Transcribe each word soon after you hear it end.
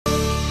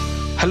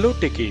Hello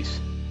techies.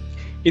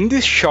 In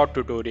this short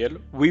tutorial,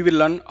 we will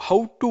learn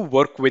how to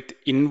work with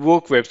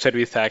Invoke Web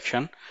Service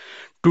action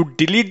to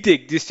delete the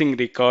existing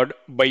record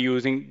by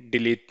using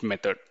delete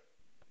method.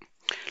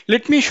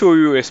 Let me show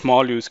you a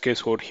small use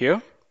case over here.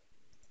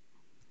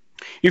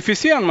 If you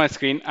see on my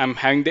screen, I'm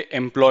having the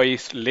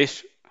employees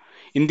list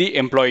in the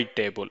employee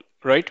table,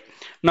 right?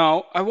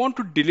 Now, I want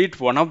to delete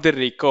one of the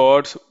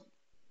records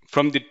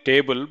from the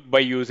table by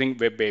using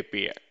Web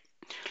API.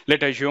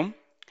 Let's assume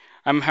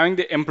I'm having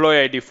the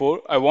employee ID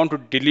 4. I want to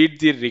delete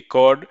the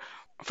record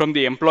from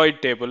the employee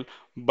table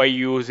by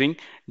using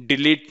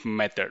delete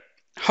method.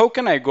 How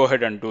can I go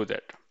ahead and do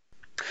that?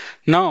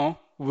 Now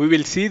we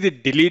will see the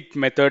delete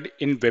method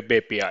in Web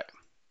API.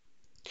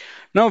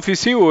 Now if you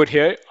see over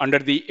here under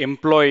the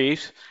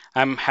employees,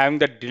 I'm having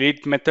the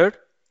delete method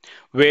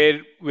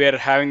where we are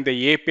having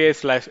the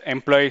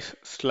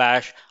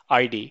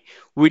API/employees/ID.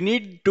 We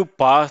need to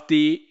pass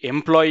the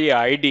employee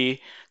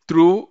ID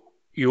through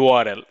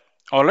URL.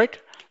 All right.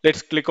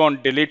 Let's click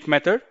on delete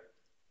method.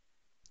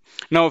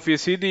 Now, if you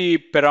see the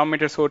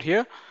parameters over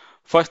here,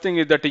 first thing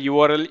is that the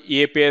URL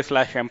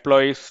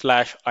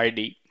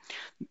API/employees/ID.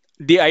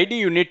 The ID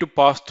you need to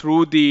pass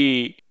through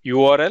the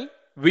URL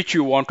which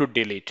you want to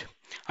delete.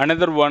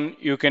 Another one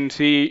you can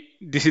see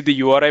this is the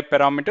URI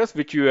parameters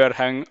which you are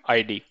having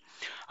ID.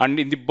 And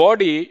in the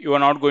body, you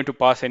are not going to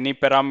pass any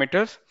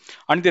parameters.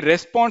 And the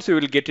response you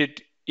will get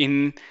it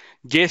in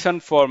JSON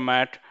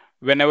format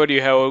whenever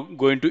you have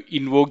going to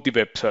invoke the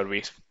web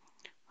service.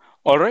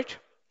 All right.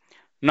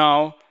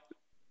 Now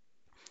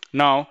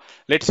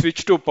let's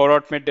switch to Power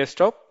Automate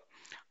Desktop.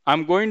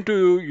 I'm going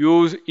to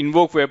use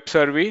Invoke Web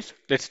Service.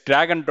 Let's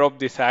drag and drop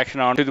this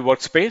action onto the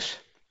workspace.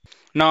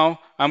 Now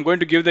I'm going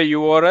to give the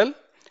URL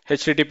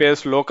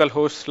https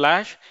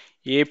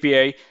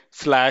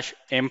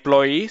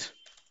localhost/API/employees/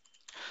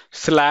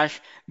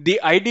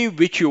 the ID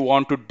which you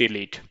want to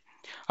delete.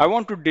 I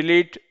want to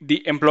delete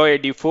the employee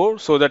ID 4,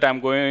 so that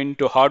I'm going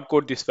to hard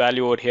code this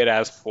value over here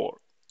as 4.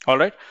 All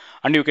right.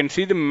 And you can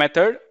see the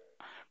method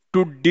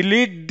to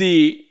delete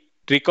the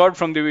record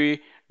from the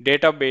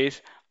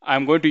database.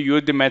 I'm going to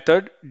use the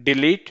method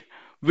delete,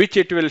 which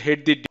it will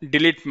hit the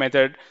delete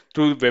method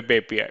through the web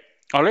API.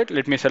 All right,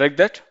 let me select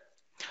that.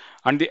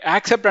 And the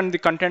accept and the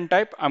content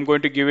type, I'm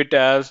going to give it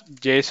as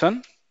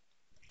JSON.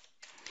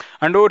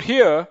 And over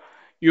here,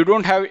 you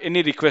don't have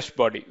any request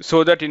body,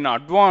 so that in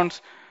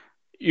advance,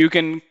 you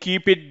can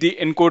keep it the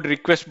encode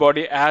request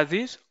body as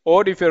is,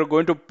 or if you're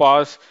going to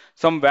pass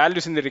some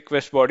values in the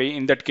request body,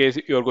 in that case,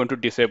 you're going to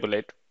disable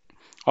it.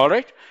 All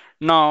right.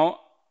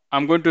 Now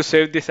I'm going to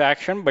save this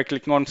action by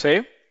clicking on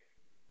save.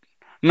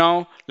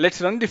 Now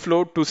let's run the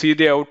flow to see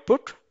the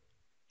output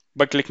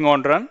by clicking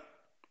on run.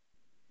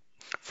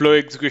 Flow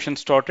execution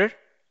started.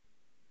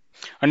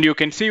 And you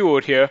can see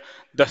over here,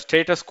 the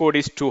status code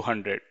is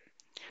 200.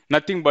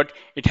 Nothing but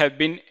it has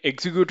been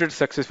executed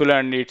successfully,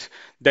 and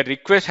the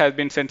request has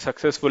been sent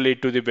successfully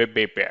to the web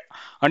API.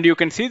 And you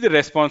can see the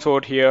response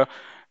over here.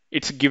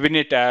 It's given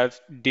it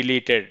as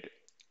deleted.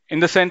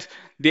 In the sense,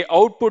 the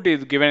output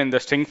is given in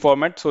the string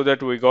format, so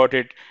that we got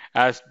it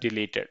as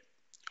deleted.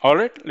 All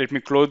right, let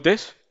me close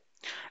this.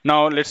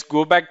 Now let's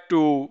go back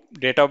to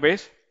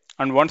database.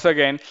 And once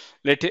again,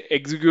 let's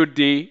execute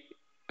the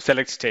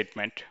select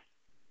statement.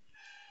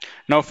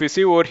 Now, if you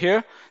see over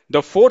here,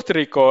 the 4th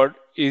record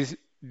is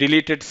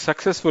deleted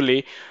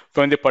successfully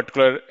from the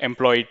particular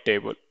employee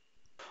table.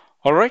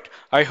 All right,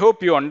 I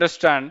hope you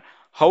understand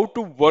how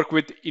to work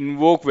with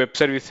Invoke Web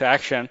Service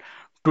action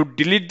to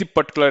delete the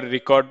particular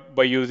record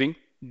by using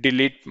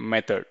delete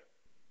method.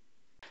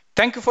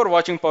 Thank you for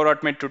watching Power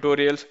Automate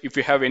tutorials. If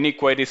you have any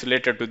queries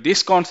related to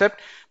this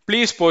concept,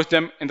 please post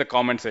them in the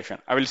comment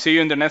section. I will see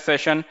you in the next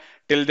session.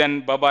 Till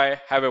then,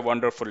 bye-bye. Have a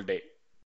wonderful day.